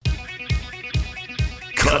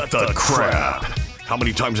Cut the crap. How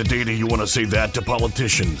many times a day do you want to say that to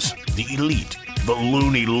politicians, the elite, the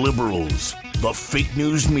loony liberals, the fake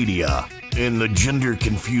news media, and the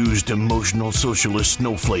gender-confused emotional socialist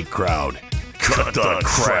snowflake crowd? Cut the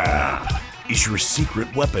crap is your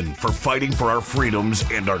secret weapon for fighting for our freedoms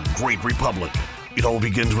and our great republic. It all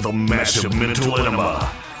begins with a massive mental enema,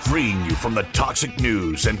 freeing you from the toxic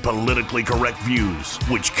news and politically correct views,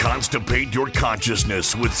 which constipate your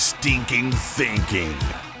consciousness with stinking thinking.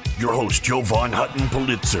 Your host, Jovan Hutton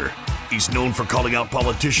Pulitzer. He's known for calling out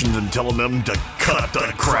politicians and telling them to cut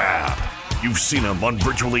the crap. You've seen him on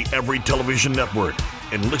virtually every television network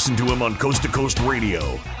and listened to him on Coast to Coast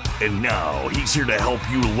Radio. And now he's here to help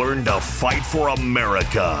you learn to fight for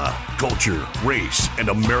America. Culture, race, and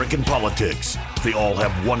American politics. They all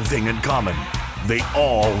have one thing in common. They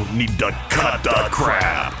all need to cut the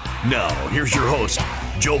crap. Now, here's your host,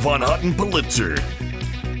 Jovan Hutton Pulitzer.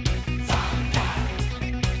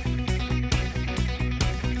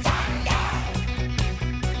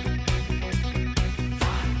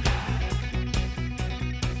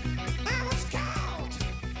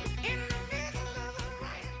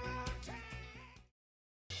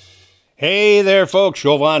 Hey there, folks.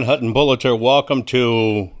 Jovan Hutton Pulitzer. Welcome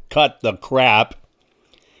to Cut the Crap.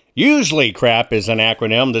 Usually, CRAP is an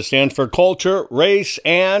acronym that stands for Culture, Race,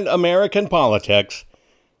 and American Politics.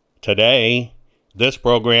 Today, this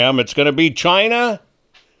program, it's going to be China,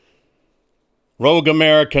 rogue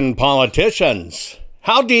American politicians.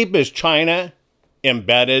 How deep is China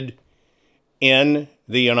embedded in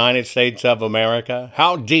the United States of America?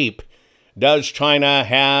 How deep does China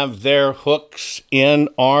have their hooks in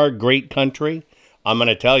our great country? I'm going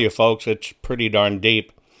to tell you, folks, it's pretty darn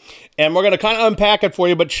deep. And we're going to kind of unpack it for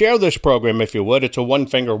you, but share this program if you would. It's a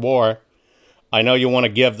one-finger war. I know you want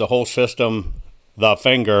to give the whole system the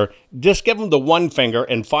finger. Just give them the one finger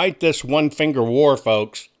and fight this one-finger war,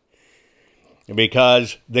 folks.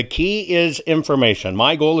 Because the key is information.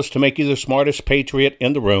 My goal is to make you the smartest patriot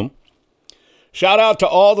in the room. Shout out to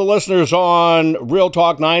all the listeners on Real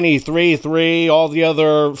Talk 93.3, all the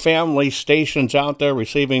other family stations out there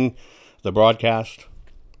receiving the broadcast,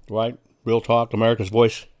 right? Real Talk, America's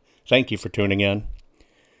Voice. Thank you for tuning in.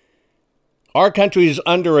 Our country is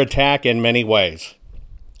under attack in many ways.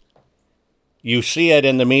 You see it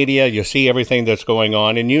in the media, you see everything that's going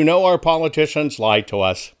on, and you know our politicians lie to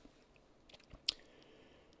us.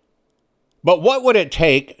 But what would it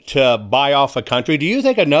take to buy off a country? Do you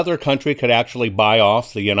think another country could actually buy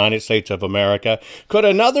off the United States of America? Could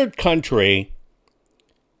another country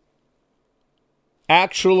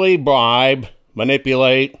actually bribe,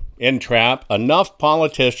 manipulate, entrap enough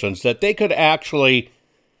politicians that they could actually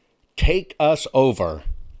take us over?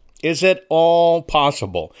 Is it all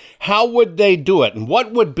possible? How would they do it? And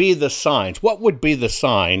what would be the signs? What would be the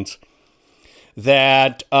signs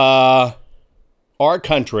that our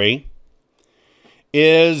country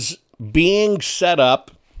is being set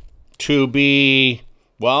up to be,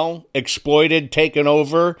 well, exploited, taken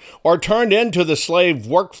over, or turned into the slave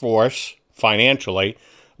workforce financially,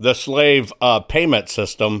 the slave payment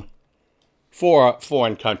system for a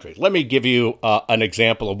foreign country? Let me give you an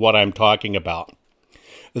example of what I'm talking about.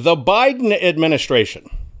 The Biden administration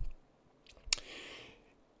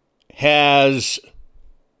has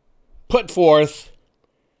put forth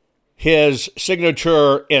his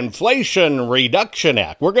signature Inflation Reduction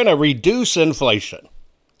Act. We're going to reduce inflation.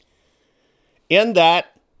 In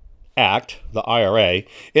that act, the IRA,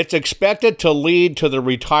 it's expected to lead to the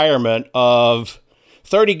retirement of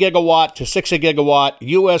 30 gigawatt to 60 gigawatt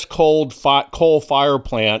U.S. coal fire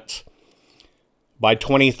plants by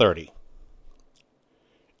 2030.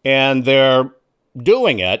 And they're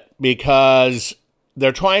doing it because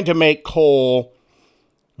they're trying to make coal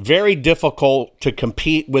very difficult to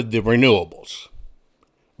compete with the renewables,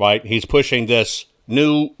 right? He's pushing this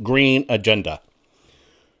new green agenda.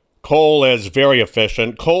 Coal is very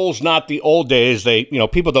efficient. Coal's not the old days.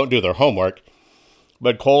 People don't do their homework,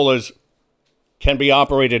 but coal can be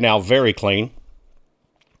operated now very clean.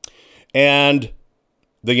 And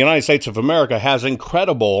the United States of America has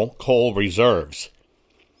incredible coal reserves.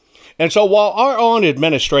 And so while our own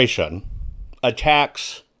administration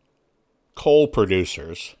attacks coal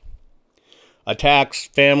producers, attacks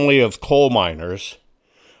family of coal miners,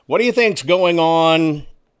 what do you think's going on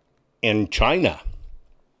in China?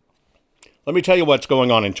 Let me tell you what's going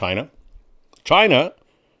on in China. China,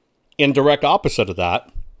 in direct opposite of that,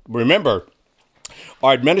 remember,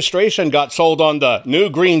 our administration got sold on the new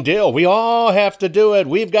Green Deal. We all have to do it.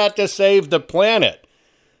 We've got to save the planet.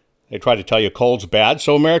 They try to tell you coal's bad,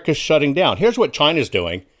 so America's shutting down. Here's what China's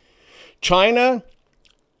doing. China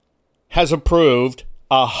has approved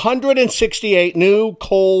 168 new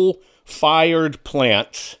coal-fired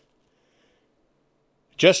plants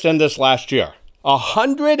just in this last year.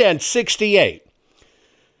 168.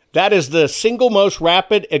 That is the single most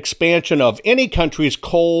rapid expansion of any country's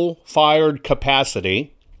coal-fired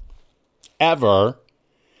capacity ever.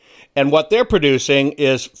 And what they're producing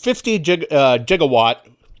is 50 gigawatt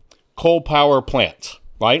coal power plants,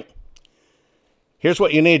 right? Here's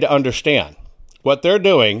what you need to understand. What they're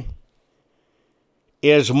doing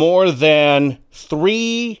is more than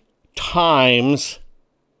 3 times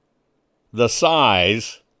the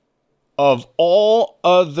size of all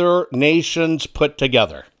other nations put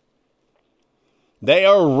together. They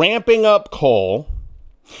are ramping up coal,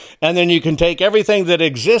 and then you can take everything that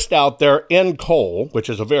exists out there in coal, which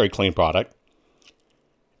is a very clean product,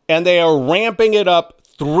 and they are ramping it up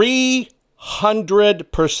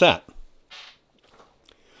 300%.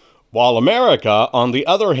 While America, on the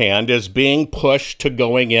other hand, is being pushed to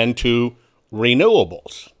going into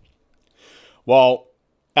renewables. Well,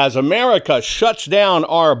 as America shuts down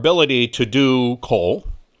our ability to do coal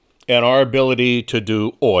and our ability to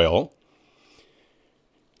do oil,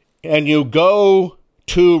 and you go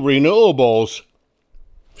to renewables,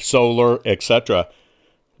 solar, etc.,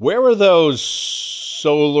 where are those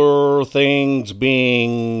solar things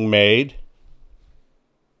being made?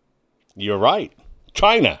 You're right.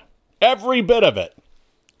 China. Every bit of it.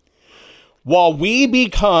 While we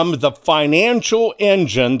become the financial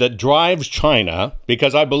engine that drives China,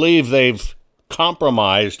 because I believe they've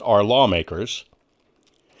compromised our lawmakers,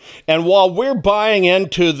 and while we're buying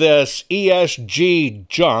into this ESG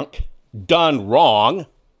junk done wrong,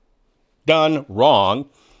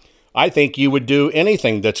 I think you would do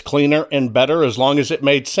anything that's cleaner and better as long as it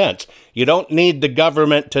made sense. You don't need the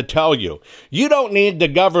government to tell you. You don't need the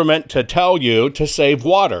government to tell you to save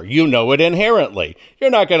water. You know it inherently. You're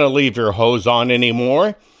not going to leave your hose on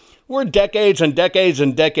anymore. We're decades and decades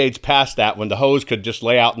and decades past that when the hose could just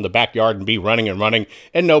lay out in the backyard and be running and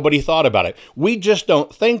nobody thought about it. We just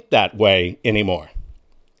don't think that way anymore.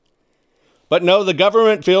 But no, the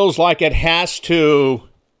government feels like it has to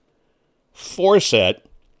force it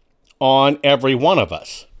on every one of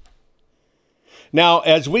us. Now,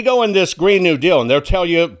 as we go in this Green New Deal, and they'll tell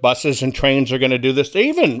you buses and trains are going to do this, they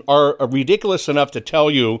even are ridiculous enough to tell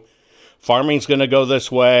you farming's going to go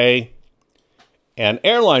this way and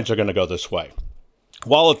airlines are going to go this way.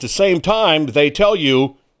 While at the same time, they tell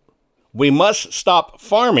you we must stop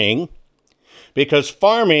farming because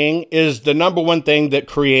farming is the number one thing that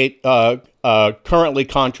currently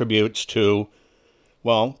contributes to,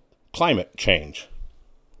 well, climate change.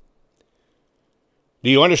 Do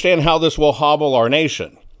you understand how this will hobble our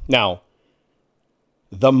nation? Now,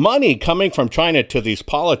 the money coming from China to these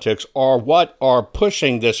politics are what are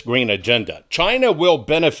pushing this green agenda. China will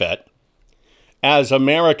benefit as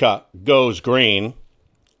America goes green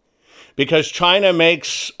because China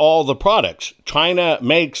makes all the products. China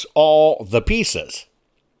makes all the pieces.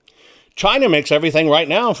 China makes everything right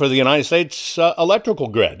now for the United States electrical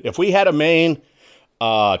grid. If we had a main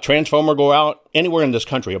transformer go out anywhere in this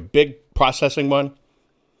country, a big processing one,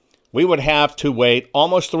 we would have to wait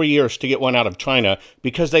almost 3 years to get one out of China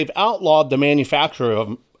because they've outlawed the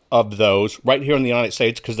manufacture of those right here in the United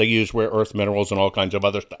States because they use rare earth minerals and all kinds of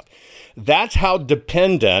other stuff. That's how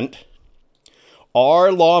dependent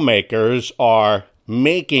our lawmakers are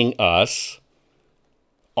making us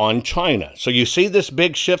on China. So you see this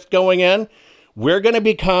big shift going in? We're going to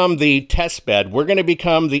become the test bed. We're going to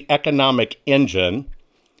become the economic engine.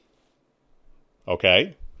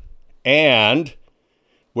 Okay? And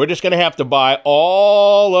we're just going to have to buy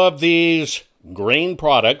all of these green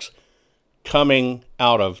products coming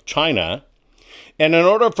out of China. And in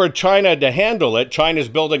order for China to handle it, China's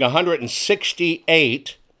building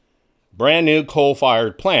 168 brand new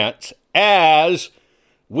coal-fired plants as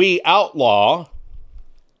we outlaw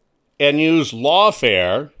and use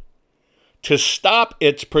lawfare to stop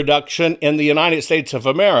its production in the United States of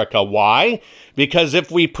America. Why? Because if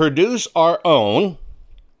we produce our own,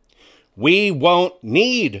 we won't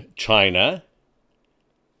need China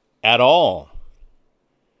at all.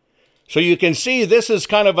 So you can see this is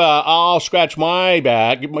kind of I'll scratch my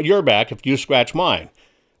back, your back if you scratch mine.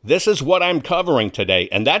 This is what I'm covering today,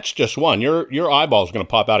 and that's just one. Your eyeball's going to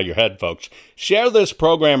pop out of your head, folks. Share this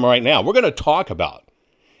program right now. We're going to talk about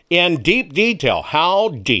in deep detail how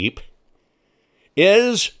deep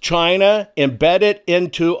is China embedded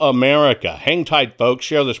into America. Hang tight, folks.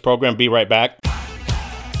 Share this program. Be right back.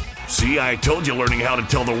 See, I told you learning how to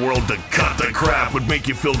tell the world to cut the crap would make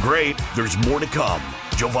you feel great. There's more to come.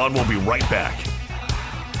 Jovan will be right back.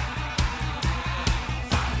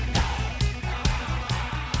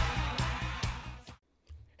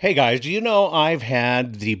 Hey guys, do you know I've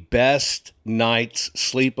had the best night's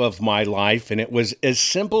sleep of my life, and it was as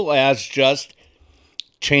simple as just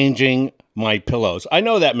changing my pillows. I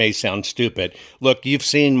know that may sound stupid. Look, you've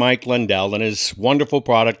seen Mike Lindell and his wonderful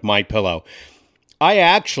product, My Pillow. I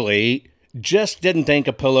actually just didn't think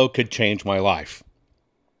a pillow could change my life.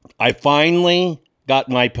 I finally got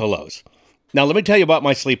My Pillows. Now, let me tell you about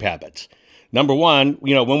my sleep habits. Number one,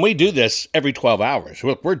 when we do this every 12 hours,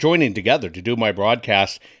 look, we're joining together to do my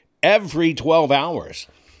broadcast every 12 hours.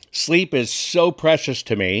 Sleep is so precious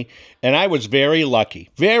to me, and I was very lucky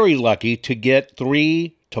to get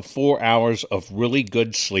 3 to 4 hours of really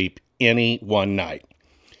good sleep any one night.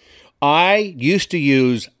 I used to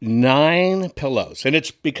use 9 pillows, and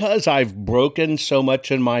it's because I've broken so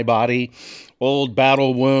much in my body, old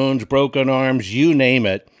battle wounds, broken arms, you name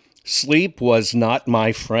it. Sleep was not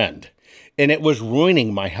my friend. And it was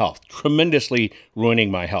ruining my health, tremendously ruining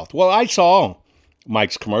my health. Well, I saw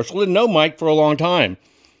Mike's commercial, didn't know Mike for a long time.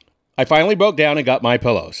 I finally broke down and got My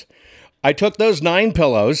Pillows. I took those 9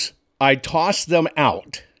 pillows, I tossed them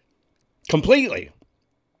out completely.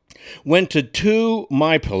 Went to 2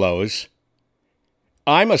 My Pillows.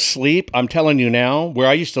 I'm asleep, I'm telling you now, where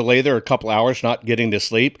I used to lay there a couple hours not getting to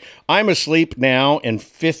sleep. I'm asleep now in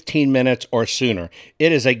 15 minutes or sooner.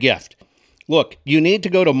 It is a gift. Look, you need to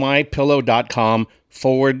go to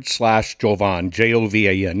mypillow.com/Jovan,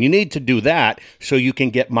 Jovan. You need to do that so you can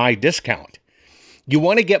get my discount. You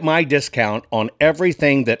want to get my discount on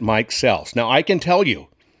everything that Mike sells. Now, I can tell you,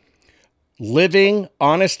 living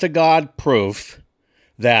honest-to-God proof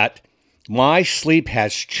that my sleep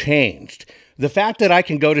has changed. The fact that I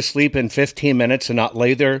can go to sleep in 15 minutes and not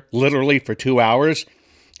lay there literally for 2 hours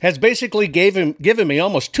has basically given me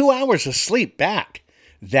almost 2 hours of sleep back.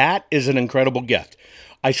 That is an incredible gift.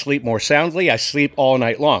 I sleep more soundly. I sleep all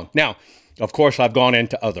night long. Now, of course, I've gone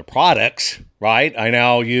into other products, right? I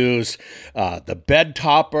now use the bed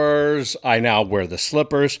toppers. I now wear the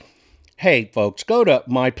slippers. Hey, folks, go to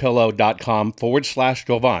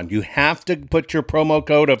mypillow.com/Jovan. You have to put your promo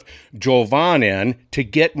code of Jovan in to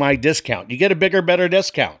get my discount. You get a bigger, better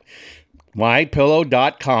discount.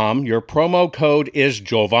 mypillow.com. Your promo code is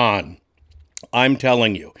Jovan. I'm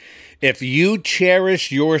telling you. If you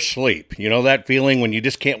cherish your sleep, you know that feeling when you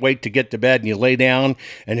just can't wait to get to bed and you lay down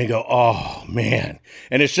and you go, oh man,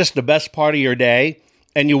 and it's just the best part of your day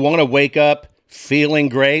and you want to wake up feeling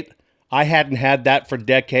great. I hadn't had that for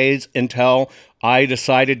decades until I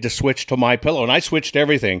decided to switch to My Pillow, and I switched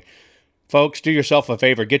everything. Folks, do yourself a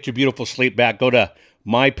favor, get your beautiful sleep back. Go to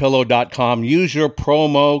mypillow.com, use your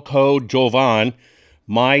promo code Jovan,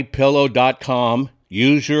 mypillow.com,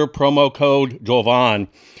 use your promo code Jovan.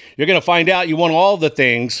 You're going to find out you want all the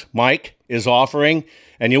things Mike is offering,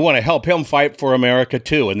 and you want to help him fight for America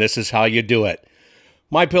too, and this is how you do it.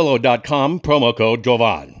 MyPillow.com, promo code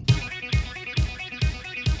Jovan.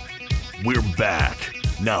 We're back.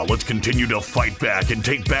 Now let's continue to fight back and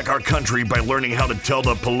take back our country by learning how to tell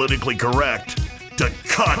the politically correct to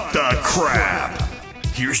cut the crap.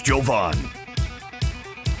 Here's Jovan.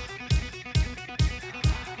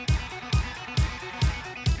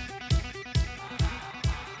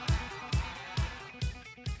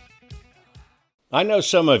 I know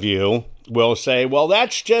some of you will say, well,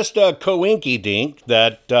 that's just a coinky-dink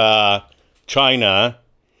that China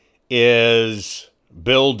is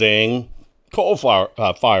building coal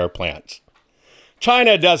fire plants.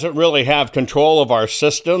 China doesn't really have control of our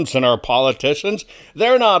systems and our politicians.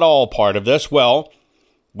 They're not all part of this. Well,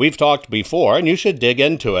 we've talked before, and you should dig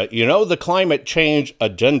into it. You know, the climate change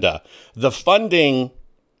agenda, the funding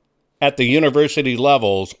at the university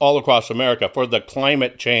levels all across America for the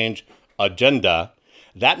climate change agenda,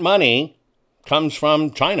 that money comes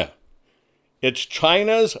from China. It's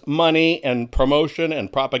China's money and promotion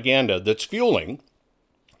and propaganda that's fueling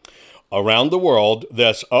around the world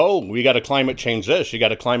this, we got to climate change this, you got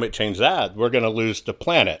to climate change that, we're going to lose the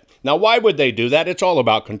planet. Now, why would they do that? It's all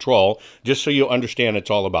about control, just so you understand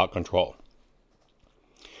it's all about control.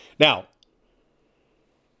 Now,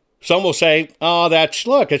 some will say,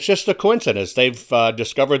 it's just a coincidence. They've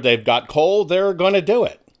discovered they've got coal, they're going to do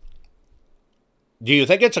it. Do you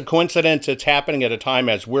think it's a coincidence it's happening at a time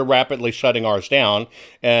as we're rapidly shutting ours down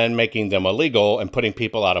and making them illegal and putting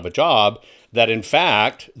people out of a job, that in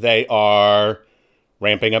fact they are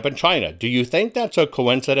ramping up in China? Do you think that's a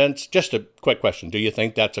coincidence? Just a quick question. Do you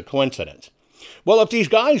think that's a coincidence? Well, if these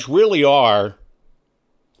guys really are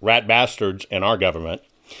rat bastards in our government,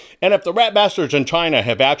 and if the rat bastards in China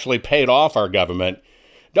have actually paid off our government,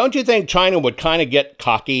 don't you think China would kind of get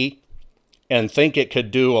cocky and think it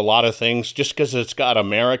could do a lot of things just because it's got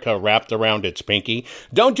America wrapped around its pinky?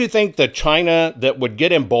 Don't you think that China that would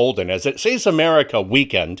get emboldened as it sees America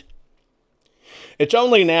weakened? It's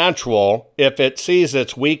only natural if it sees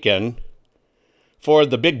it's weakened for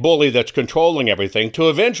the big bully that's controlling everything to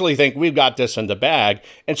eventually think we've got this in the bag.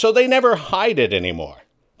 And so they never hide it anymore.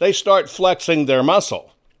 They start flexing their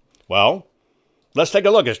muscle. Well, let's take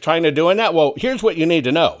a look. Is China doing that? Well, here's what you need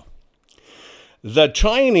to know. The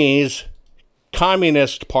Chinese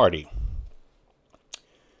Communist Party,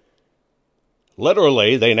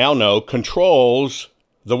 literally, they now know, controls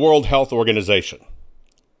the World Health Organization.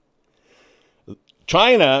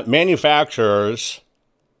 China manufactures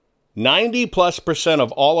 90+%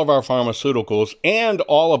 of all of our pharmaceuticals and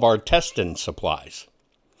all of our testing supplies.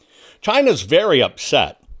 China's very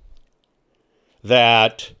upset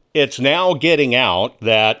that it's now getting out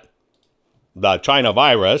that the China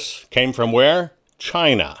virus came from where?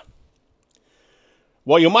 China.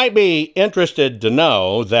 Well, you might be interested to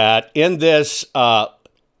know that in this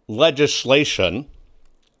legislation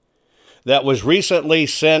that was recently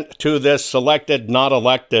sent to this selected, not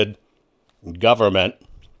elected government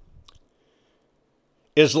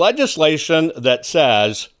is legislation that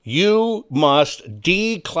says you must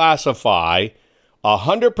declassify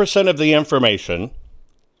 100% of the information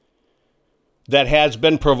that has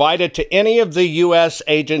been provided to any of the U.S.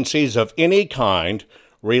 agencies of any kind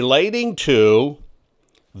relating to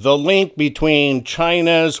the link between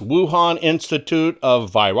China's Wuhan Institute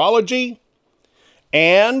of Virology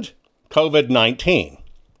and COVID-19.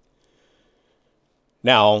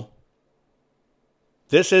 Now,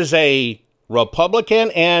 this is a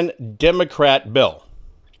Republican and Democrat bill.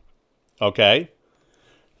 Okay?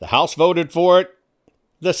 The House voted for it.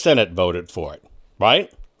 The Senate voted for it.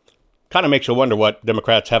 Right? Kind of makes you wonder what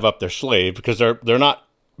Democrats have up their sleeve because they're not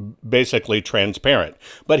basically transparent.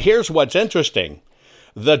 But here's what's interesting.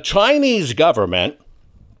 The Chinese government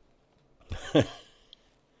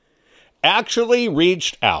actually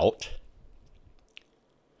reached out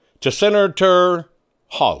to Senator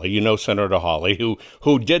Hawley. You know Senator Hawley,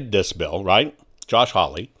 who did this bill, right? Josh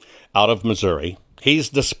Hawley, out of Missouri. He's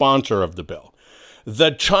the sponsor of the bill.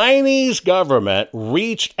 The Chinese government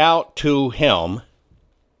reached out to him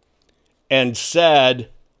and said,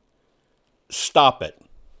 stop it.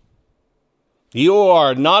 You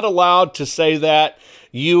are not allowed to say that.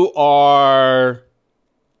 You are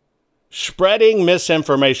spreading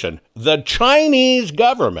misinformation. The Chinese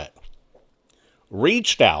government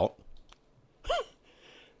reached out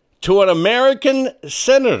to an American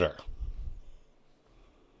senator.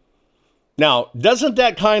 Now, doesn't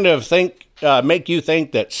that kind of make you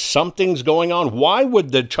think that something's going on? Why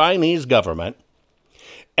would the Chinese government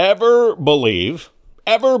ever believe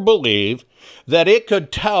that it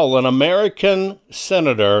could tell an American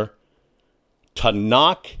senator to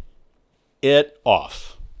knock it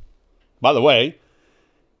off? By the way,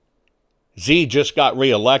 Xi just got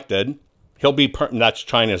reelected. He'll be, that's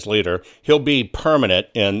China's leader. He'll be permanent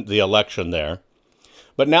in the election there.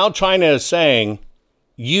 But now China is saying,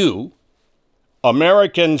 you,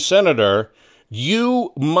 American senator,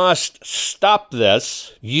 you must stop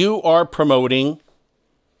this. You are promoting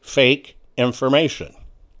fake information.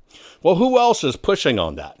 Well, who else is pushing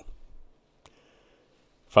on that?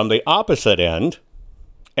 From the opposite end,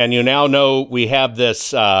 and you now know we have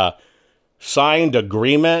this signed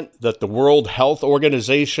agreement that the World Health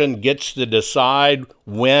Organization gets to decide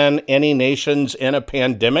when any nation's in a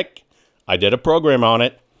pandemic. I did a program on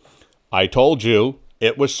it. I told you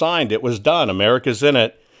it was signed. It was done. America's in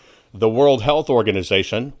it. The World Health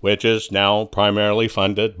Organization, which is now primarily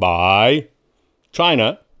funded by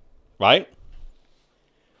China, right?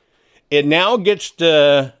 It now gets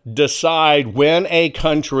to decide when a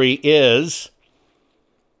country is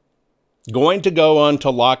going to go on to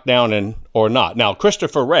lockdown or not. Now,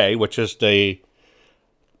 Christopher Wray, which is the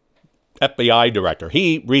FBI director,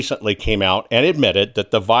 he recently came out and admitted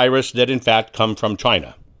that the virus did in fact come from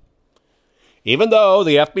China. Even though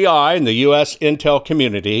the FBI and the U.S. intel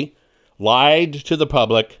community lied to the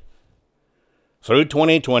public through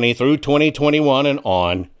 2020, through 2021 and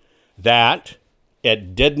on, that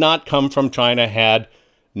it did not come from China, had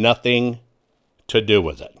nothing to do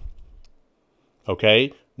with it.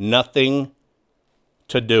 Okay? Nothing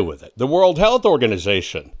to do with it. The World Health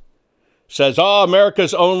Organization says,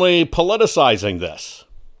 America's only politicizing this.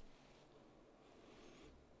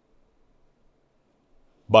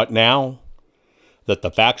 But now that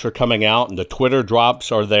the facts are coming out and the Twitter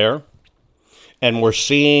drops are there, and we're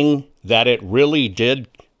seeing that it really did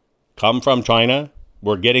come from China,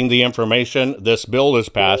 we're getting the information, this bill is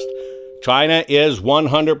passed, China is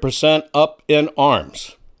 100% up in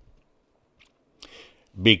arms.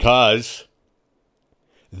 because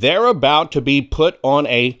they're about to be put on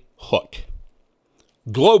a hook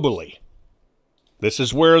globally. This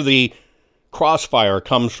is where the crossfire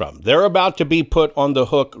comes from. They're about to be put on the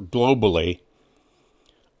hook globally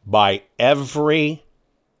by every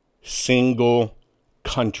single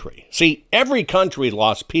country. See, every country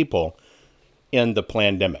lost people in the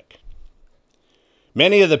pandemic.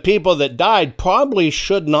 Many of the people that died probably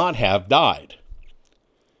should not have died.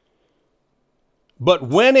 But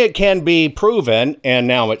when it can be proven, and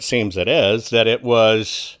now it seems it is, that it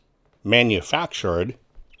was manufactured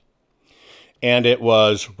and it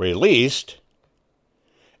was released,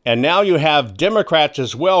 and now you have Democrats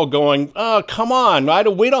as well going, oh, come on,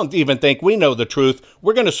 we don't even think we know the truth.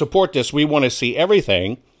 We're going to support this. We want to see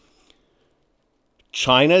everything.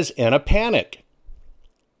 China's in a panic.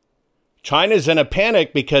 China's in a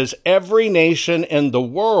panic because every nation in the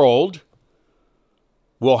world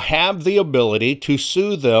will have the ability to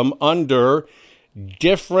sue them under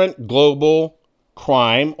different global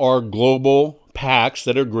crime or global pacts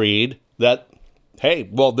that agreed that, hey,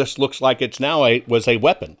 well, this looks like it's now was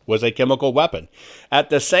a chemical weapon.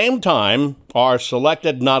 At the same time, our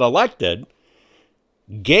selected, not elected,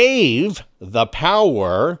 gave the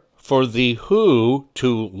power for the WHO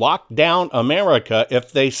to lock down America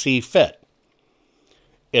if they see fit.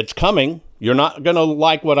 It's coming. You're not going to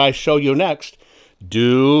like what I show you next.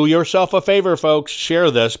 Do yourself a favor, folks.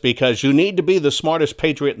 Share this because you need to be the smartest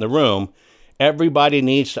patriot in the room. Everybody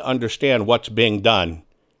needs to understand what's being done.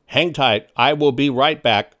 Hang tight. I will be right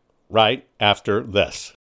back right after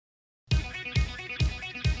this.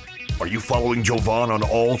 Are you following Jovan on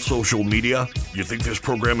all social media? You think this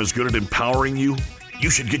program is good at empowering you?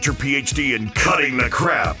 You should get your PhD in cutting the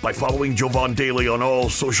crap by following Jovan Daily on all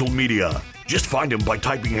social media. Just find him by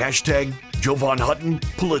typing hashtag Jovan Hutton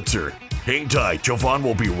Pulitzer. Hang tight. Jovan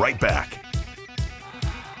will be right back.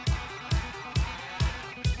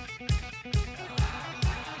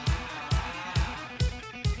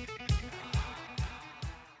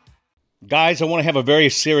 Guys, I want to have a very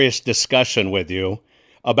serious discussion with you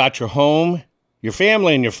about your home, your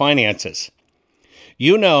family, and your finances.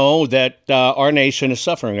 You know that our nation is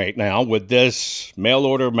suffering right now with this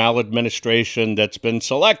mail-order maladministration that's been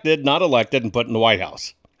selected, not elected, and put in the White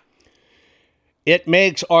House. It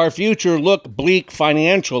makes our future look bleak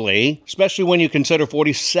financially, especially when you consider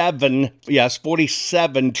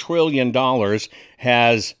 $47 trillion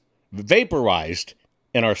has vaporized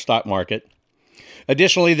in our stock market.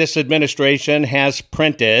 Additionally, this administration has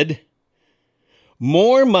printed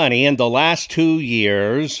more money in the last 2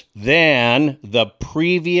 years than the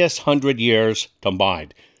previous 100 years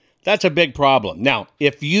combined. That's a big problem. Now,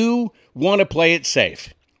 if you want to play it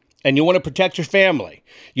safe and you want to protect your family,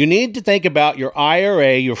 you need to think about your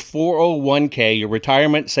IRA, your 401k, your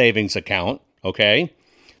retirement savings account, okay?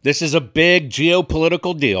 This is a big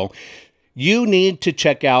geopolitical deal. You need to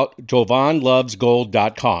check out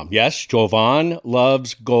JovanLovesGold.com. Yes,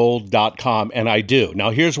 JovanLovesGold.com, and I do.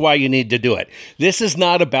 Now, here's why you need to do it. This is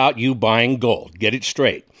not about you buying gold. Get it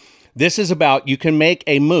straight. This is about you can make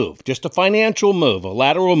a move, just a financial move, a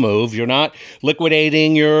lateral move. You're not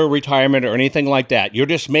liquidating your retirement or anything like that. You're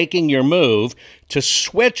just making your move to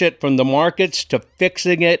switch it from the markets to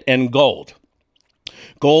fixing it in gold.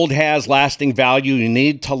 Gold has lasting value. You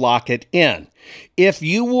need to lock it in. If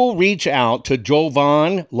you will reach out to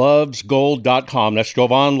JovanLovesGold.com, that's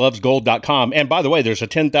JovanLovesGold.com. And by the way, there's a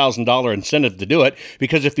 $10,000 incentive to do it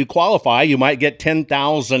because if you qualify, you might get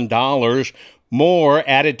 $10,000 more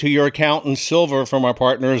added to your account in silver from our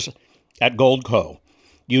partners at Goldco.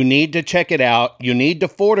 You need to check it out. You need to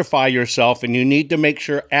fortify yourself, and you need to make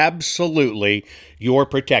sure absolutely you're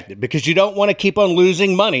protected because you don't want to keep on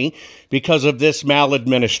losing money because of this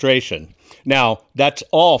maladministration. Now, that's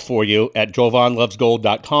all for you at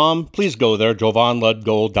JovanLovesGold.com. Please go there,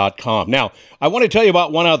 JovanLovesGold.com. Now, I want to tell you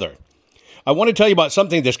about one other. I want to tell you about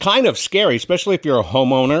something that's kind of scary, especially if you're a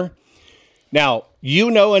homeowner. Now, you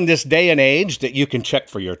know in this day and age that you can check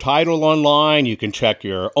for your title online, you can check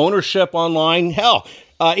your ownership online. Hell,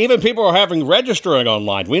 even people are having registering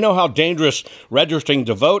online. We know how dangerous registering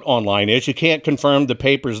to vote online is. You can't confirm the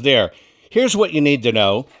papers there. Here's what you need to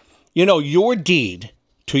know. You know, your deed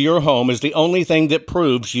to your home is the only thing that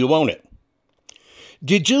proves you own it.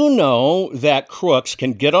 Did you know that crooks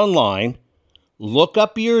can get online, look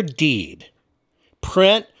up your deed,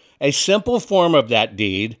 print a simple form of that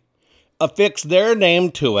deed, affix their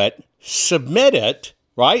name to it, submit it,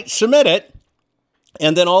 right? Submit it,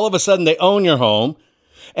 and then all of a sudden they own your home,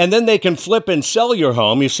 and then they can flip and sell your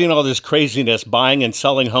home. You've seen all this craziness buying and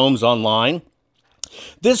selling homes online.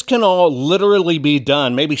 This can all literally be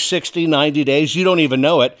done, maybe 60, 90 days, you don't even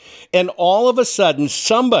know it. And all of a sudden,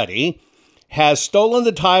 somebody has stolen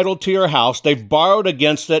the title to your house, they've borrowed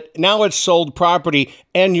against it, now it's sold property,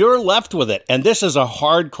 and you're left with it. And this is a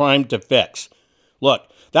hard crime to fix. Look,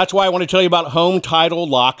 that's why I want to tell you about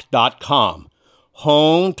HomeTitleLock.com.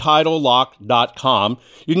 HomeTitleLock.com.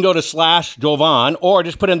 You can go to /Jovan or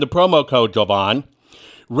just put in the promo code Jovan.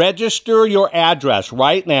 Register your address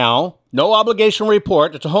right now. No obligation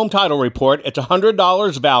report. It's a home title report. It's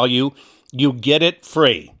 $100 value. You get it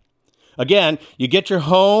free. Again, you get your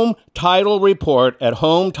home title report at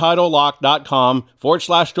HomeTitleLock.com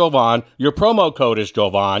 /Jovan. Your promo code is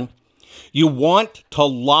Jovan. You want to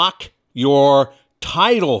lock your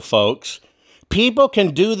title, folks. People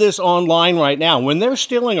can do this online right now. When they're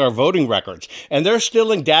stealing our voting records and they're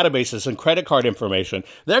stealing databases and credit card information,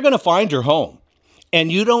 they're going to find your home.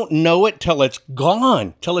 And you don't know it till it's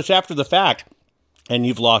gone, till it's after the fact, and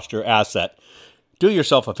you've lost your asset. Do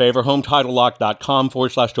yourself a favor, HomeTitleLock.com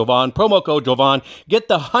 /Jovan, promo code Jovan. Get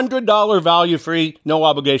the $100 value free, no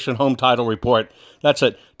obligation home title report. That's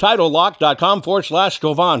it, TitleLock.com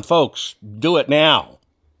 /Jovan. Folks, do it now.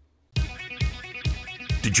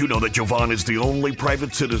 Did you know that Jovan is the only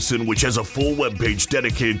private citizen which has a full webpage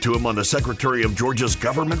dedicated to him on the Secretary of Georgia's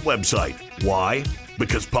government website? Why?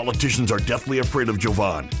 Because politicians are deathly afraid of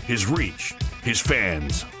Jovan, his reach, his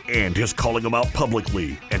fans, and his calling them out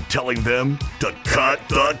publicly and telling them to cut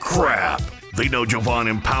the crap. They know Jovan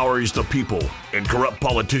empowers the people, and corrupt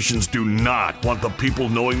politicians do not want the people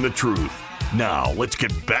knowing the truth. Now, let's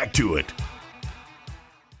get back to it.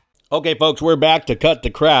 Okay, folks, we're back to cut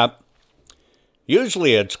the crap.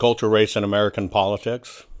 Usually it's culture, race, and American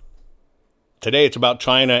politics. Today it's about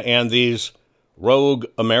China and these rogue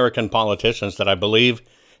American politicians that I believe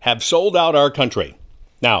have sold out our country.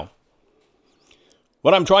 Now,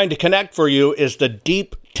 what I'm trying to connect for you is the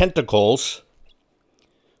deep tentacles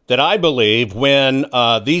that I believe when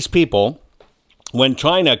these people, when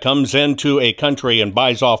China comes into a country and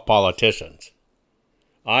buys off politicians.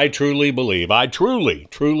 I truly believe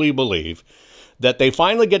that they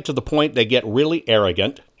finally get to the point they get really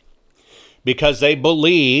arrogant because they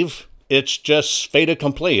believe it's just fait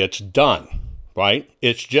accompli. It's done, right?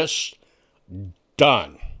 It's just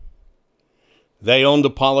done. They own the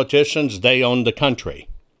politicians. They own the country.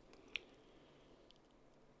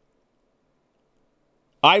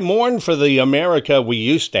 I mourn for the America we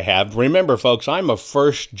used to have. Remember, folks, I'm a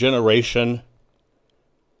first-generation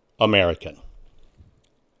American.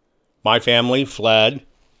 My family fled.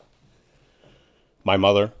 My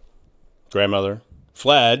mother, grandmother,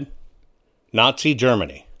 fled Nazi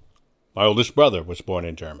Germany. My oldest brother was born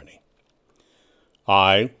in Germany.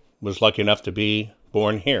 I was lucky enough to be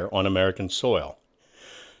born here on American soil.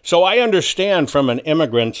 So I understand from an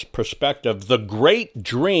immigrant's perspective the great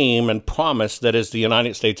dream and promise that is the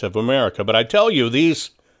United States of America. But I tell you,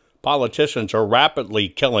 these politicians are rapidly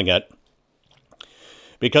killing it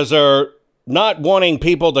because they're not wanting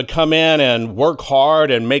people to come in and work hard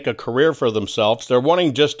and make a career for themselves. They're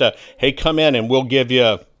wanting just to, hey, come in and we'll give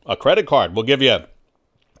you a credit card. We'll give you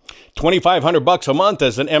 $2,500 a month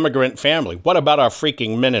as an immigrant family. What about our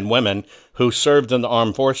freaking men and women who served in the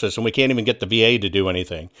armed forces and we can't even get the VA to do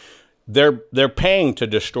anything? They're paying to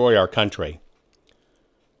destroy our country.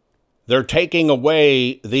 They're taking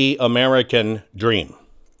away the American dream.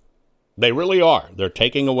 They really are. They're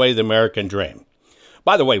taking away the American dream.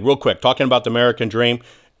 By the way, real quick, talking about the American dream,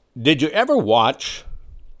 did you ever watch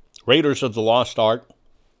Raiders of the Lost Ark,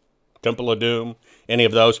 Temple of Doom, any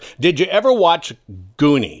of those? Did you ever watch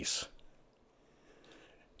Goonies?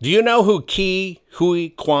 Do you know who Hui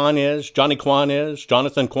Kwan is? Johnny Kwan is?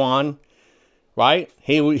 Jonathan Kwan, right?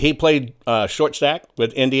 He played short stack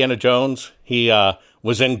with Indiana Jones. He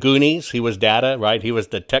was in Goonies. He was Data, right? He was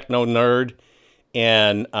the techno nerd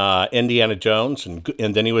in Indiana Jones,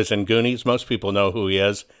 and then he was in Goonies. Most people know who he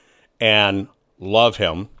is and love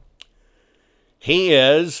him. He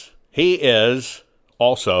is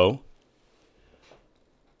also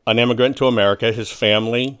an immigrant to America. His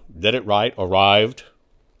family did it right, arrived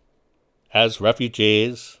as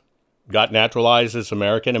refugees, got naturalized as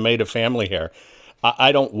American, and made a family here.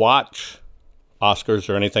 I don't watch Oscars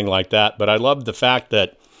or anything like that, but I love the fact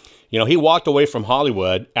that he walked away from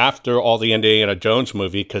Hollywood after all the Indiana Jones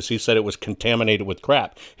movie because he said it was contaminated with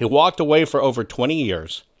crap. He walked away for over 20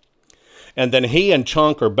 years. And then he and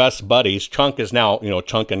Chunk are best buddies. Chunk is now,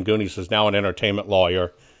 Chunk in Goonies is now an entertainment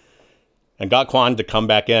lawyer. And got Kwan to come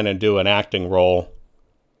back in and do an acting role.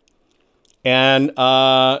 And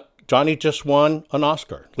Johnny just won an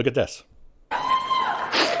Oscar. Look at this.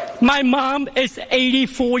 My mom is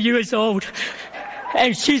 84 years old.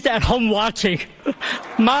 and she's at home watching.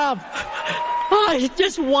 Mom, I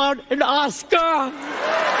just won an Oscar.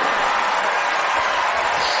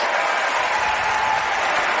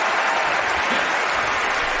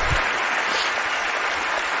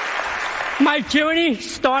 My journey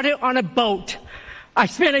started on a boat. I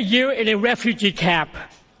spent a year in a refugee camp.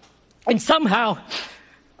 And somehow,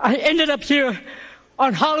 I ended up here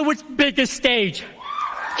on Hollywood's biggest stage.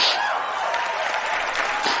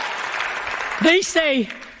 They say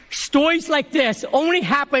stories like this only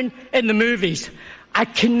happen in the movies. I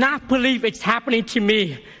cannot believe it's happening to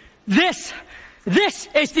me. This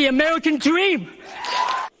is the American dream.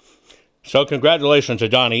 So congratulations to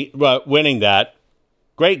Donnie winning that.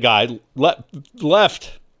 Great guy,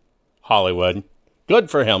 left Hollywood.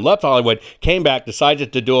 Good for him. Left Hollywood, came back,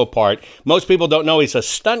 decided to do a part. Most people don't know he's a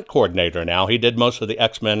stunt coordinator now. He did most of the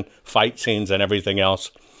X-Men fight scenes and everything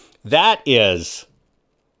else. That is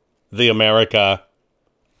the America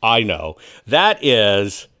I know. That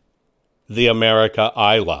is the America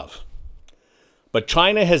I love. But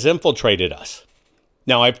China has infiltrated us.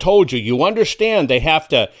 Now, I've told you, you understand they have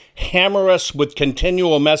to hammer us with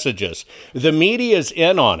continual messages. The media's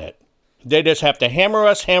in on it. They just have to hammer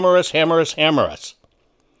us.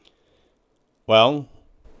 Well,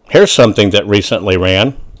 here's something that recently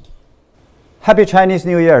ran. Happy Chinese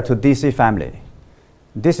New Year to DC family.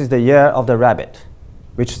 This is the year of the rabbit,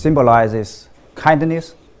 which symbolizes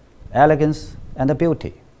kindness, elegance, and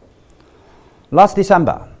beauty. Last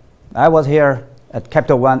December, I was here at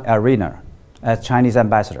Capital One Arena as Chinese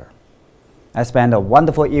ambassador. I spent a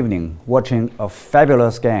wonderful evening watching a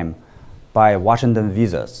fabulous game by Washington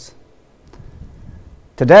Wizards.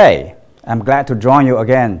 Today, I'm glad to join you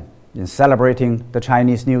again in celebrating the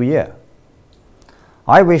Chinese New Year.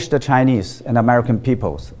 I wish the Chinese and American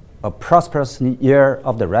peoples a prosperous year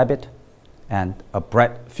of the rabbit and a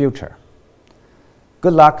bright future.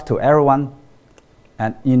 Good luck to everyone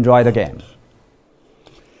and enjoy the game.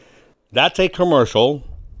 That's a commercial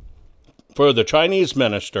for the Chinese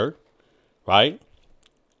minister, right?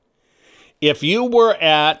 If you were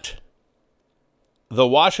at the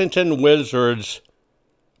Washington Wizards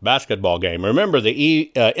basketball game, remember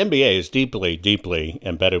the NBA is deeply, deeply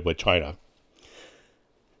embedded with China.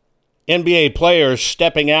 NBA players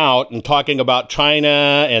stepping out and talking about China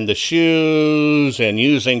and the shoes and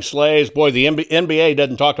using slaves. Boy, the NBA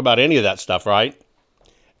doesn't talk about any of that stuff, right?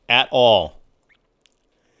 At all.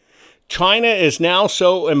 China is now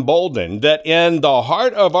so emboldened that in the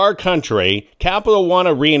heart of our country, Capital One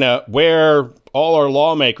Arena, where all our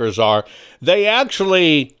lawmakers are, they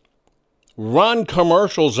actually run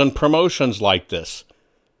commercials and promotions like this.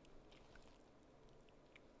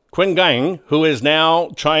 Qin Gang, who is now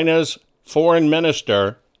China's foreign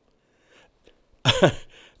minister,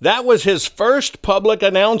 that was his first public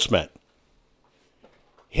announcement.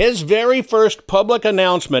 His very first public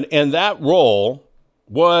announcement in that role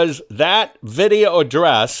was that video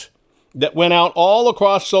address that went out all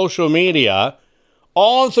across social media,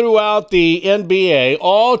 all throughout the NBA,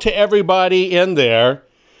 all to everybody in there.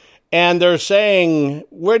 And they're saying,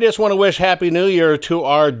 we just want to wish Happy New Year to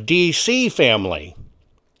our DC family.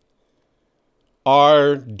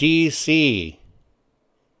 Our DC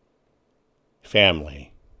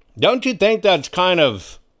family. Don't you think that's kind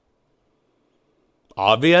of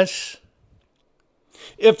obvious?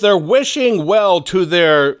 If they're wishing well to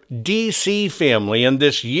their DC family in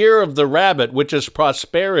this year of the rabbit, which is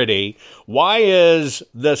prosperity, why is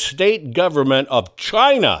the state government of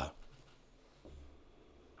China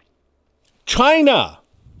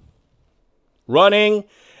running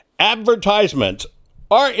advertisements?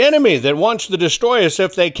 Our enemy that wants to destroy us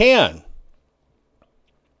if they can.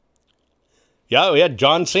 Yeah, we had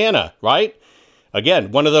John Cena, right?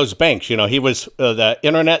 Again, one of those banks, you know, he was the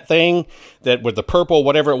internet thing that with the purple,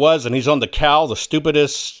 whatever it was, and he's on the cow, the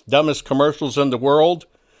stupidest, dumbest commercials in the world.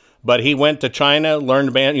 But he went to China,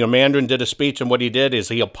 learned Mandarin, did a speech, and what he did is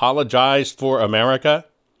he apologized for America.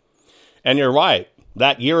 And you're right,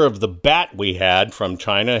 that year of the bat we had from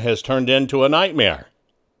China has turned into a nightmare.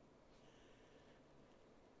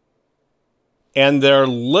 And they're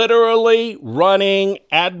literally running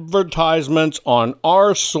advertisements on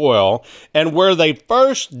our soil. And where they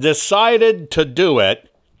first decided to do it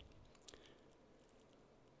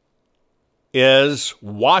is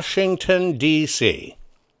Washington, D.C.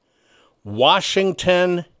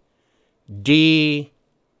 Washington, D.C.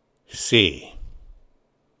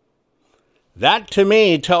 That to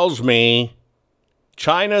me tells me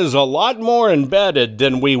China's a lot more embedded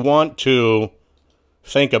than we want to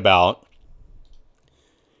think about.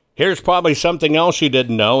 Here's probably something else you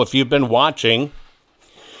didn't know if you've been watching.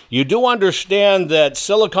 You do understand that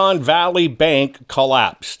Silicon Valley Bank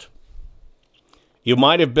collapsed. You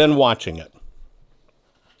might have been watching it.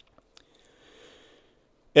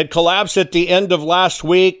 It collapsed at the end of last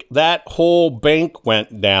week. That whole bank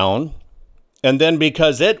went down. And then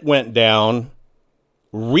because it went down,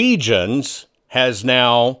 Regions has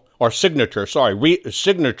now, or Signature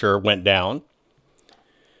went down.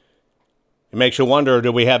 It makes you wonder,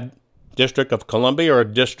 do we have District of Columbia or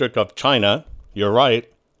District of China? You're right.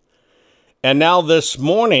 And now this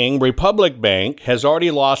morning, Republic Bank has already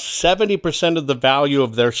lost 70% of the value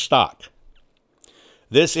of their stock.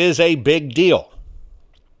 This is a big deal.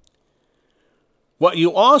 What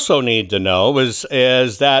you also need to know is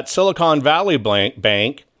that Silicon Valley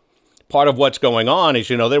Bank, part of what's going on is,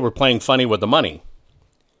 they were playing funny with the money.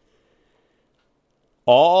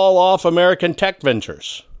 All off American tech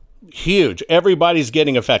ventures. Huge. Everybody's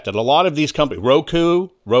getting affected. A lot of these companies,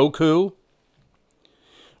 Roku,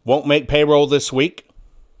 won't make payroll this week.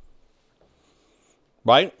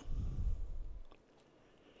 Right?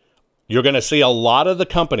 You're going to see a lot of the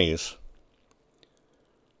companies,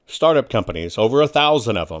 startup companies, over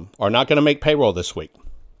 1,000 of them, are not going to make payroll this week.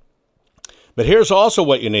 But here's also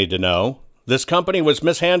what you need to know. This company was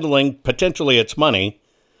mishandling potentially its money.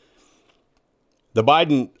 The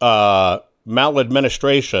Biden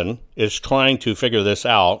maladministration is trying to figure this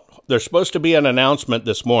out. There's supposed to be an announcement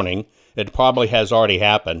this morning. It probably has already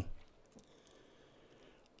happened.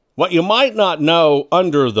 What you might not know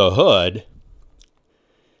under the hood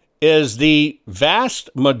is the vast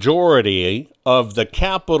majority of the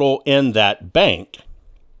capital in that bank,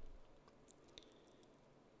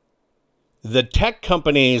 the tech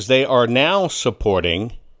companies they are now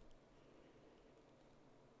supporting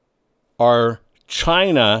are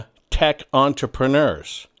China tech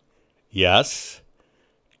entrepreneurs. Yes,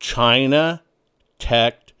 China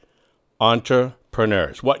tech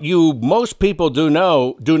entrepreneurs. What most people do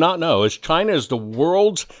not know is China is the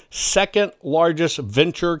world's second largest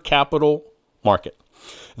venture capital market.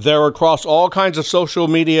 They're across all kinds of social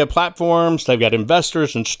media platforms. They've got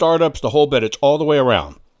investors and startups, the whole bit. It's all the way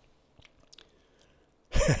around.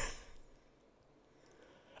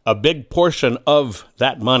 A big portion of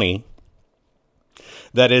that money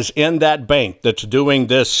that is in that bank that's doing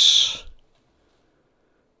this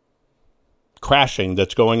crashing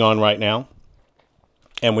that's going on right now,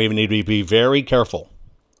 and we need to be very careful.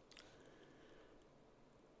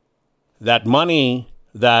 That money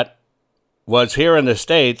that was here in the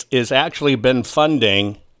States is actually been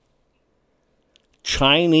funding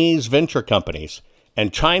Chinese venture companies,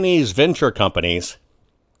 and Chinese venture companies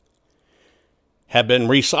have been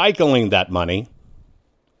recycling that money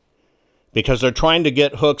because they're trying to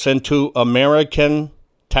get hooks into American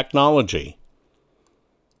technology.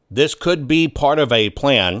 This could be part of a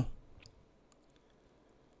plan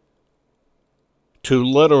to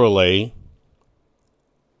literally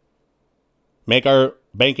make our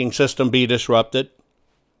banking system be disrupted,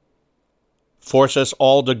 force us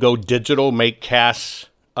all to go digital, make cash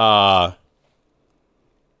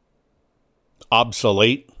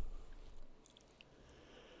obsolete.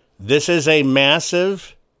 This is a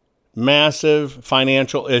massive, massive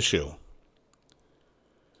financial issue.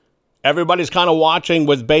 Everybody's kind of watching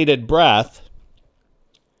with bated breath.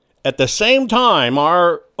 At the same time,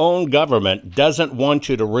 our own government doesn't want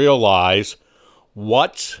you to realize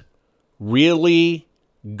what's really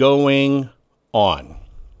going on.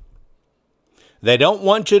 They don't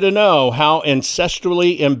want you to know how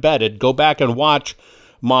ancestrally embedded. Go back and watch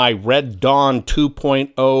my Red Dawn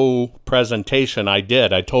 2.0 presentation I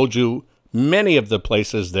did. I told you many of the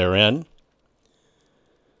places they're in.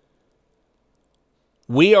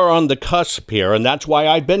 We are on the cusp here, and that's why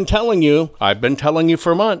I've been telling you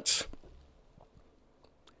for months.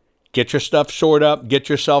 Get your stuff shored up, get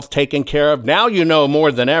yourself taken care of. Now you know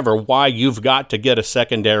more than ever why you've got to get a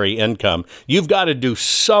secondary income. You've got to do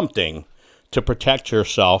something to protect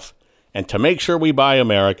yourself and to make sure we buy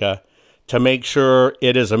America, to make sure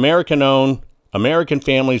it is American-owned, American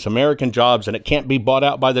families, American jobs, and it can't be bought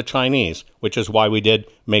out by the Chinese, which is why we did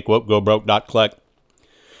make Woke Go Broke.click.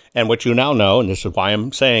 And what you now know, and this is why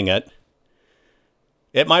I'm saying it,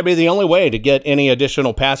 it might be the only way to get any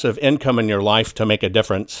additional passive income in your life to make a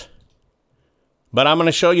difference. But I'm going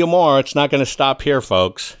to show you more. It's not going to stop here,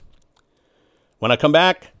 folks. When I come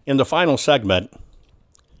back in the final segment,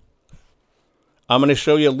 I'm going to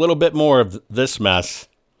show you a little bit more of this mess.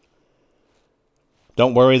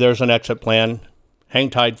 Don't worry, there's an exit plan. Hang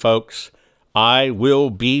tight, folks. I will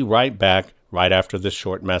be right back right after this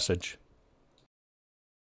short message.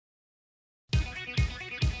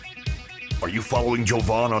 Are you following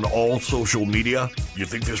Jovan on all social media? You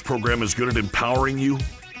think this program is good at empowering you?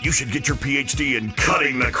 You should get your PhD in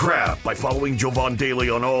cutting the crap by following Jovan Daly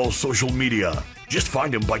on all social media. Just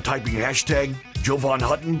find him by typing hashtag Jovan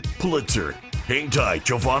Hutton Pulitzer. Hang tight,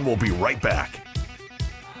 Jovan will be right back.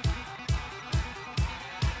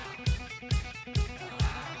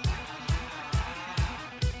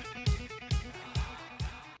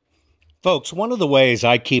 Folks, one of the ways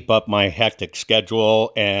I keep up my hectic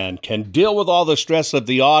schedule and can deal with all the stress of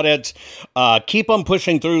the audits, keep on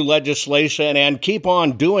pushing through legislation, and keep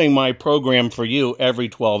on doing my program for you every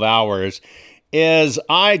 12 hours is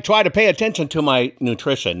I try to pay attention to my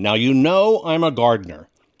nutrition. Now, you know I'm a gardener.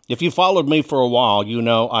 If you followed me for a while, you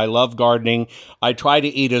know I love gardening. I try to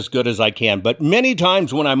eat as good as I can. But many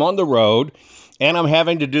times when I'm on the road and I'm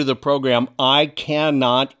having to do the program, I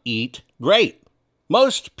cannot eat great.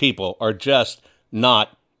 Most people are just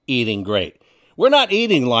not eating great. We're not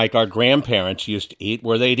eating like our grandparents used to eat,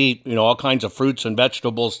 where they'd eat, all kinds of fruits and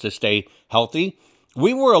vegetables to stay healthy.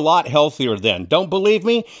 We were a lot healthier then. Don't believe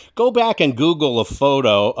me? Go back and Google a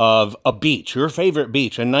photo of a beach, your favorite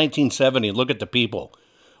beach in 1970. Look at the people.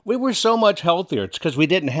 We were so much healthier. It's because we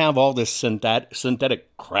didn't have all this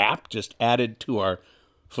synthetic crap just added to our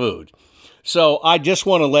food. So I just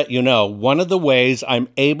want to let you know, one of the ways I'm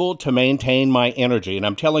able to maintain my energy, and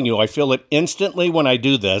I'm telling you, I feel it instantly when I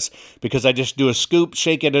do this, because I just do a scoop,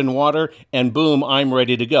 shake it in water, and boom, I'm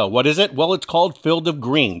ready to go. What is it? Well, it's called Field of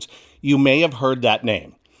Greens. You may have heard that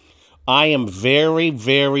name. I am very,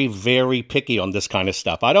 very, very picky on this kind of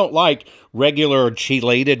stuff. I don't like regular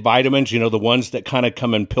chelated vitamins, the ones that kind of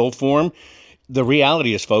come in pill form. The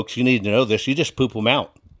reality is, folks, you need to know this, you just poop them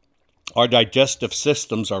out. Our digestive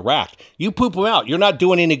systems are racked. You poop them out. You're not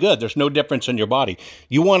doing any good. There's no difference in your body.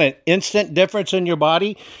 You want an instant difference in your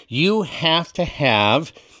body? You have to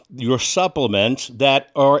have your supplements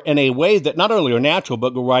that are in a way that not only are natural,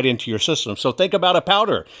 but go right into your system. So think about a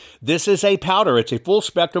powder. This is a powder. It's a full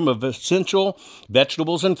spectrum of essential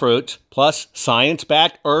vegetables and fruits, plus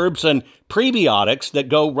science-backed herbs and prebiotics that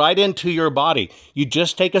go right into your body. You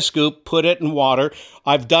just take a scoop, put it in water.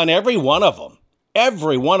 I've done every one of them.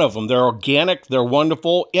 Every one of them. They're organic. They're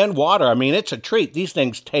wonderful in water. I mean, it's a treat. These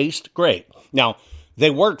things taste great. Now, they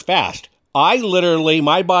work fast.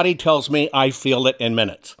 My body tells me I feel it in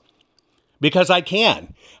minutes because I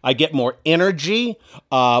can. I get more energy.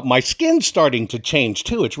 My skin's starting to change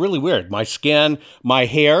too. It's really weird. My skin, my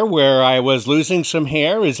hair, where I was losing some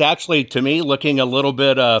hair, is actually, to me, looking a little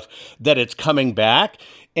bit of that it's coming back.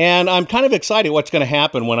 And I'm kind of excited what's going to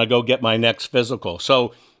happen when I go get my next physical.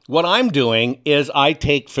 So what I'm doing is I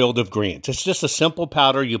take Field of Greens. It's just a simple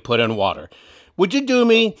powder you put in water. Would you do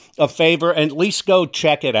me a favor and at least go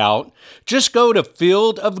check it out? Just go to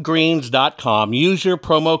fieldofgreens.com. Use your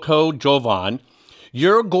promo code Jovan.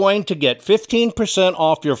 You're going to get 15%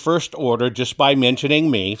 off your first order just by mentioning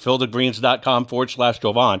me,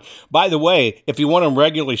 fieldofgreens.com/Jovan. By the way, if you want them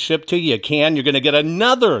regularly shipped to you, you can. You're going to get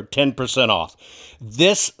another 10% off.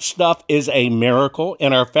 This stuff is a miracle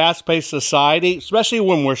in our fast-paced society, especially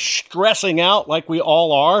when we're stressing out like we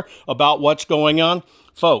all are about what's going on.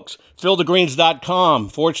 Folks,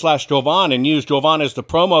 fieldofgreens.com/Jovan and use Jovan as the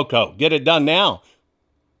promo code. Get it done now.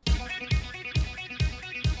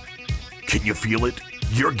 Can you feel it?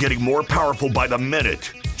 You're getting more powerful by the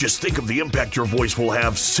minute. Just think of the impact your voice will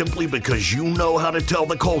have simply because you know how to tell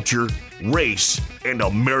the culture, race, and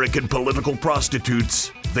American political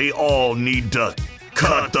prostitutes they all need to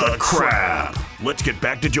cut the crap. Let's get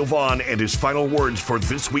back to Jovan and his final words for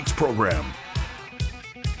this week's program.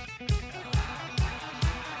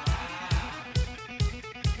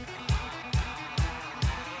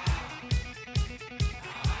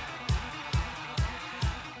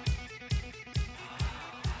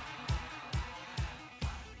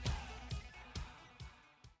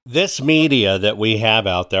 This media that we have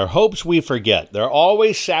out there hopes we forget. They're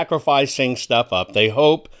always sacrificing stuff up. They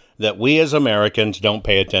hope that we as Americans don't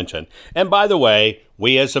pay attention. And by the way,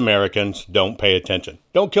 we as Americans don't pay attention.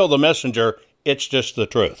 Don't kill the messenger. It's just the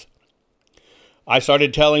truth. I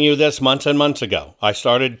started telling you this months and months ago. I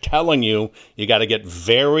started telling you got to get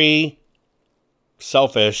very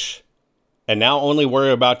selfish and now only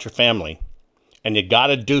worry about your family. And you got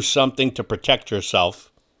to do something to protect yourself.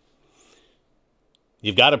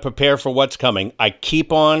 You've got to prepare for what's coming. I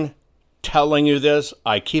keep on telling you this.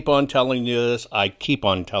 I keep on telling you this. I keep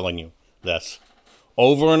on telling you this.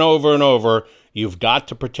 Over and over and over, you've got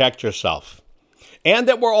to protect yourself. And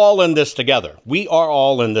that we're all in this together. We are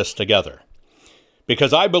all in this together.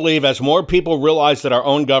 Because I believe as more people realize that our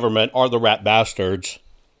own government are the rat bastards,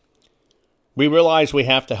 we realize we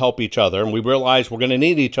have to help each other, and we realize we're going to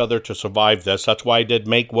need each other to survive this. That's why I did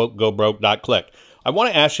MakeWokeGoBroke.click. I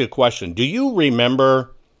want to ask you a question. Do you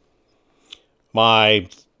remember my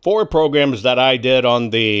 4 programs that I did on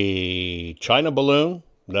the China balloon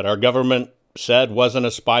that our government said wasn't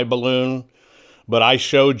a spy balloon, but I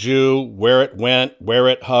showed you where it went, where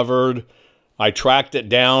it hovered. I tracked it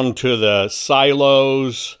down to the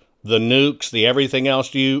silos, the nukes, the everything else.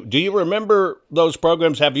 Do you remember those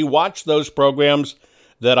programs? Have you watched those programs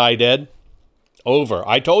that I did? Over.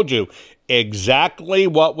 I told you exactly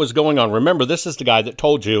what was going on. Remember, this is the guy that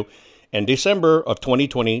told you in December of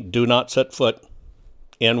 2020, do not set foot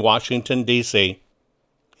in Washington, D.C.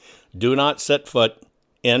 Do not set foot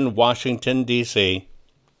in Washington, D.C.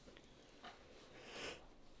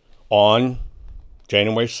 on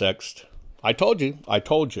January 6th. I told you.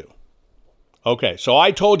 Okay, so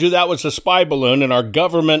I told you that was a spy balloon, and our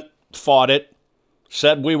government fought it,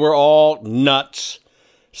 said we were all nuts,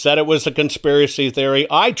 said it was a conspiracy theory.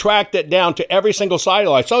 I tracked it down to every single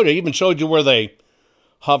silo. I even showed you where they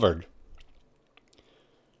hovered,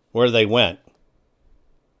 where they went.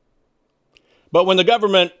 But when the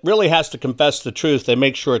government really has to confess the truth, they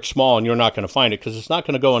make sure it's small and you're not going to find it because it's not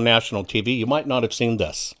going to go on national TV. You might not have seen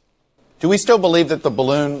this. Do we still believe that the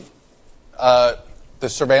balloon, the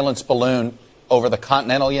surveillance balloon over the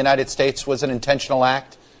continental United States was an intentional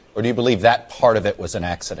act? Or do you believe that part of it was an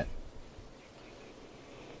accident?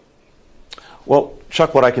 Well,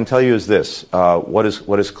 Chuck, what I can tell you is this. What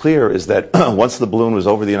is clear is that once the balloon was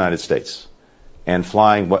over the United States and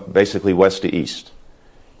flying basically west to east,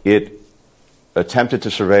 it attempted to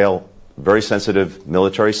surveil very sensitive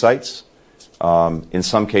military sites. In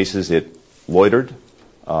some cases, it loitered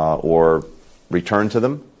or returned to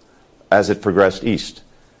them as it progressed east.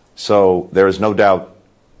 So there is no doubt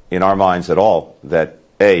in our minds at all that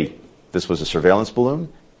A, this was a surveillance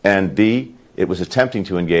balloon, and B, it was attempting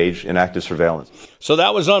to engage in active surveillance. So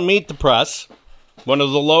that was on Meet the Press, one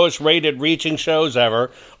of the lowest rated reaching shows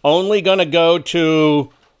ever, only going to go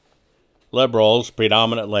to liberals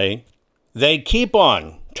predominantly. They keep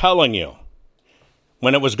on telling you.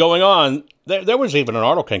 When it was going on, there was even an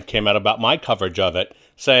article that came out about my coverage of it,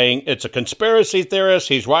 saying it's a conspiracy theorist,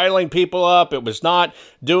 he's riling people up, it was not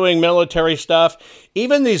doing military stuff.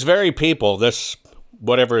 Even these very people, this,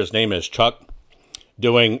 whatever his name is, Chuck,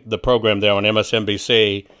 doing the program there on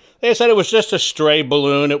MSNBC, they said it was just a stray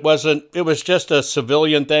balloon. It was just a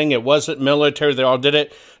civilian thing. It wasn't military. They all did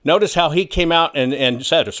it. Notice how he came out and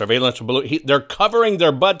said a surveillance balloon. They're covering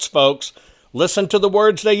their butts, folks. Listen to the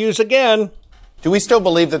words they use again. Do we still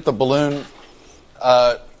believe that the balloon,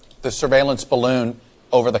 the surveillance balloon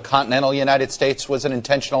over the continental United States was an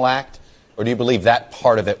intentional act? Or do you believe that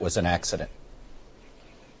part of it was an accident?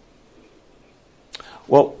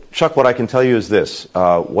 Well, Chuck, what I can tell you is this.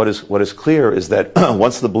 What is clear is that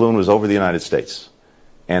once the balloon was over the United States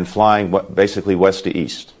and flying basically west to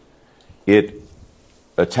east, it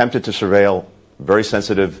attempted to surveil very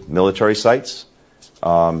sensitive military sites.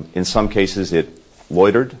 In some cases, it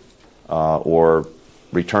loitered or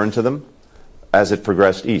returned to them as it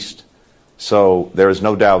progressed east. So there is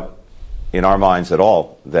no doubt in our minds at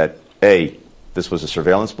all that A, this was a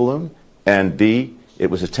surveillance balloon, and B, it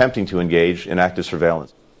was attempting to engage in active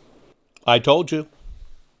surveillance. I told you.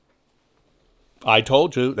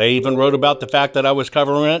 They even wrote about the fact that I was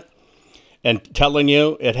covering it and telling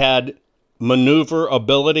you it had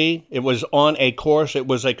maneuverability. It was on a course. It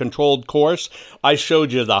was a controlled course. I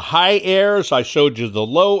showed you the high airs. I showed you the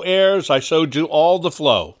low airs. I showed you all the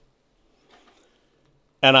flow.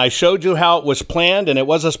 And I showed you how it was planned, and it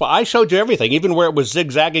was a spot. I showed you everything, even where it was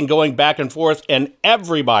zigzagging, going back and forth, and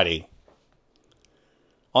everybody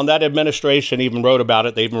on that administration even wrote about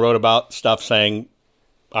it. They even wrote about stuff saying,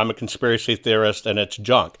 I'm a conspiracy theorist and it's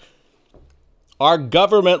junk. Our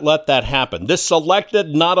government let that happen. This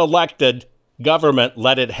selected, not elected government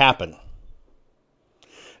let it happen.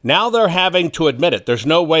 Now they're having to admit it. There's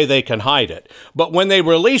no way they can hide it. But when they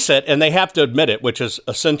release it and they have to admit it, which is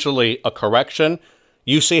essentially a correction,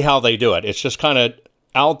 you see how they do it. It's just kind of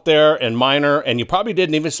out there and minor, and you probably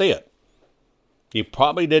didn't even see it.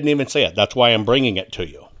 That's why I'm bringing it to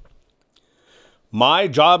you. My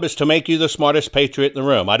job is to make you the smartest patriot in the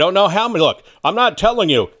room. I don't know how many. Look, I'm not telling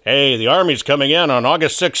you, hey, the Army's coming in on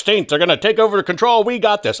August 16th. They're going to take over the control. We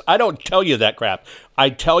got this. I don't tell you that crap. I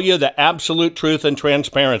tell you the absolute truth and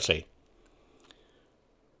transparency.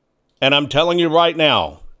 And I'm telling you right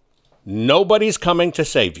now, nobody's coming to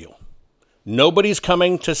save you. Nobody's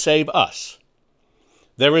coming to save us.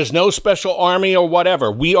 There is no special army or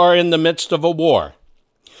whatever. We are in the midst of a war.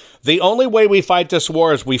 The only way we fight this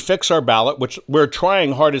war is we fix our ballot, which we're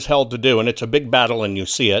trying hard as hell to do, and it's a big battle and you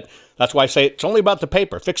see it. That's why I say it's only about the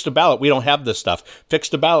paper. Fix the ballot. We don't have this stuff. Fix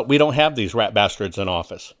the ballot. We don't have these rat bastards in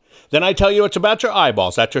office. Then I tell you it's about your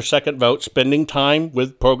eyeballs. That's your second vote, spending time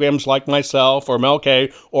with programs like myself or Mel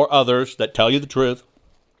K or others that tell you the truth.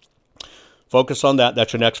 Focus on that.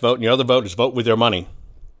 That's your next vote. And your other vote is vote with your money.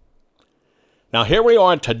 Now, here we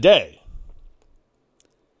are today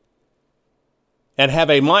and have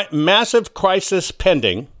a massive crisis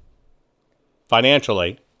pending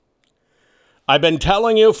financially. I've been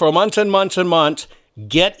telling you for months and months and months,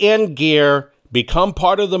 get in gear, become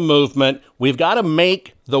part of the movement. We've got to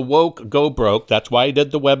make the woke go broke. That's why I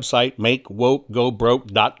did the website,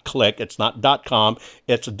 makewokegobroke.click. It's not .com,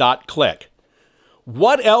 it's .click.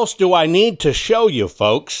 What else do I need to show you,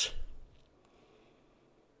 folks?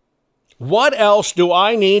 What else do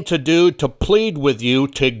I need to do to plead with you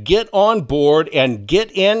to get on board and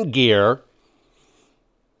get in gear?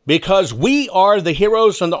 Because we are the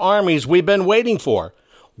heroes and the armies we've been waiting for.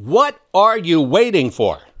 What are you waiting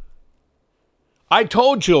for? I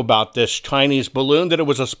told you about this Chinese balloon, that it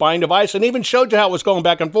was a spine device, and even showed you how it was going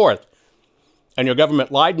back and forth. And your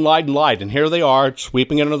government lied and lied and lied, and here they are,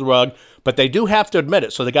 sweeping it under the rug. But they do have to admit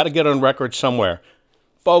it, so they got to get on record somewhere.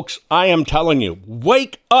 Folks, I am telling you,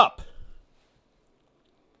 wake up.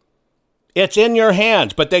 It's in your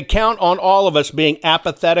hands, but they count on all of us being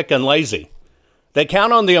apathetic and lazy. They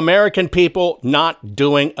count on the American people not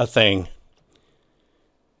doing a thing.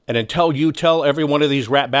 And until you tell every one of these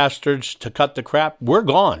rat bastards to cut the crap, we're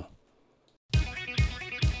gone.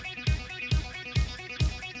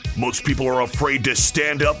 Most people are afraid to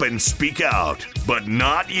stand up and speak out, but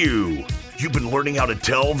not you. You've been learning how to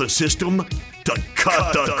tell the system to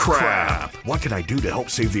cut the crap. What can I do to help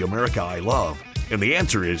save the America I love? And the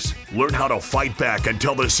answer is, learn how to fight back and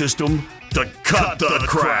tell the system to cut the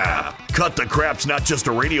crap. Cut the Crap's not just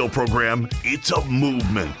a radio program, it's a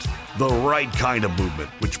movement. The right kind of movement,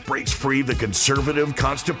 which breaks free the conservative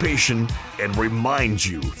constipation and reminds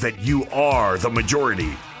you that you are the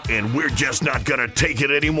majority. And we're just not gonna take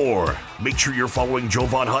it anymore. Make sure you're following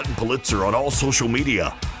Jovan Hutton Pulitzer on all social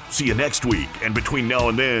media. See you next week, and between now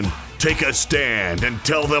and then, take a stand and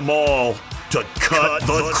tell them all to cut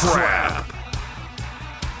the crap.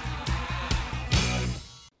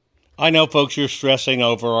 I know, folks, you're stressing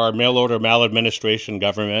over our mail-order maladministration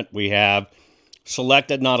government. We have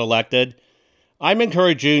selected, not elected. I'm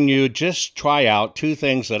encouraging you, just try out 2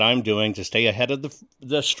 things that I'm doing to stay ahead of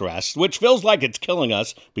the stress, which feels like it's killing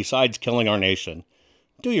us, besides killing our nation.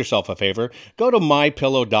 Do yourself a favor. Go to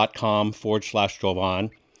mypillow.com/Jovan.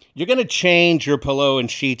 You're going to change your pillow and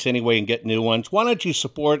sheets anyway and get new ones. Why don't you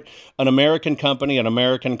support an American company, an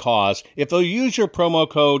American cause? If they'll use your promo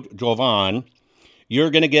code Jovan, you're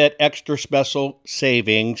going to get extra special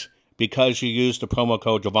savings because you used the promo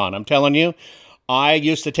code Jovan. I'm telling you, I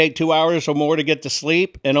used to take 2 hours or more to get to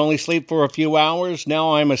sleep and only sleep for a few hours.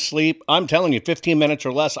 Now I'm asleep. I'm telling you, 15 minutes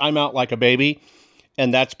or less, I'm out like a baby.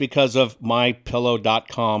 And that's because of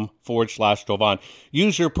mypillow.com/Jovan.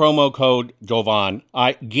 Use your promo code Jovan.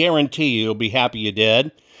 I guarantee you'll be happy you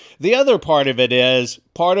did. The other part of it is,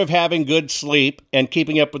 part of having good sleep and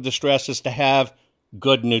keeping up with the stress is to have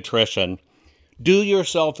good nutrition. Do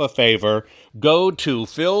yourself a favor. Go to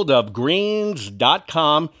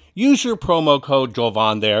fieldofgreens.com. Use your promo code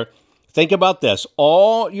Jovan there. Think about this.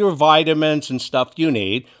 All your vitamins and stuff you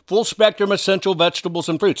need, full spectrum essential vegetables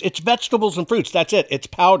and fruits. It's vegetables and fruits. That's it. It's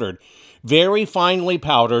powdered. Very finely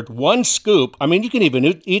powdered. 1 scoop. I mean, you can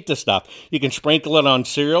even eat the stuff. You can sprinkle it on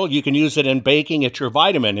cereal. You can use it in baking. It's your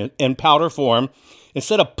vitamin in powder form.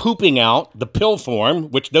 Instead of pooping out the pill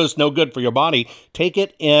form, which does no good for your body, take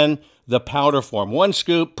it in the powder form. 1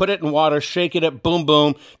 scoop, put it in water, shake it, boom,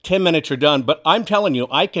 boom, 10 minutes, you're done. But I'm telling you,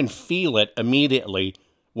 I can feel it immediately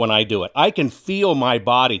when I do it. I can feel my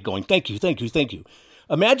body going, thank you, thank you, thank you.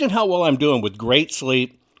 Imagine how well I'm doing with great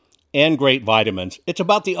sleep and great vitamins. It's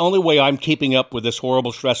about the only way I'm keeping up with this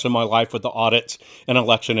horrible stress in my life with the audits and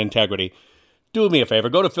election integrity. Do me a favor.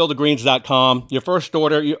 Go to fieldofgreens.com. Your first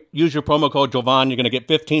order, use your promo code Jovan. You're going to get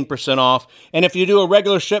 15% off. And if you do a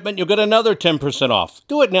regular shipment, you'll get another 10% off.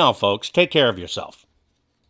 Do it now, folks. Take care of yourself.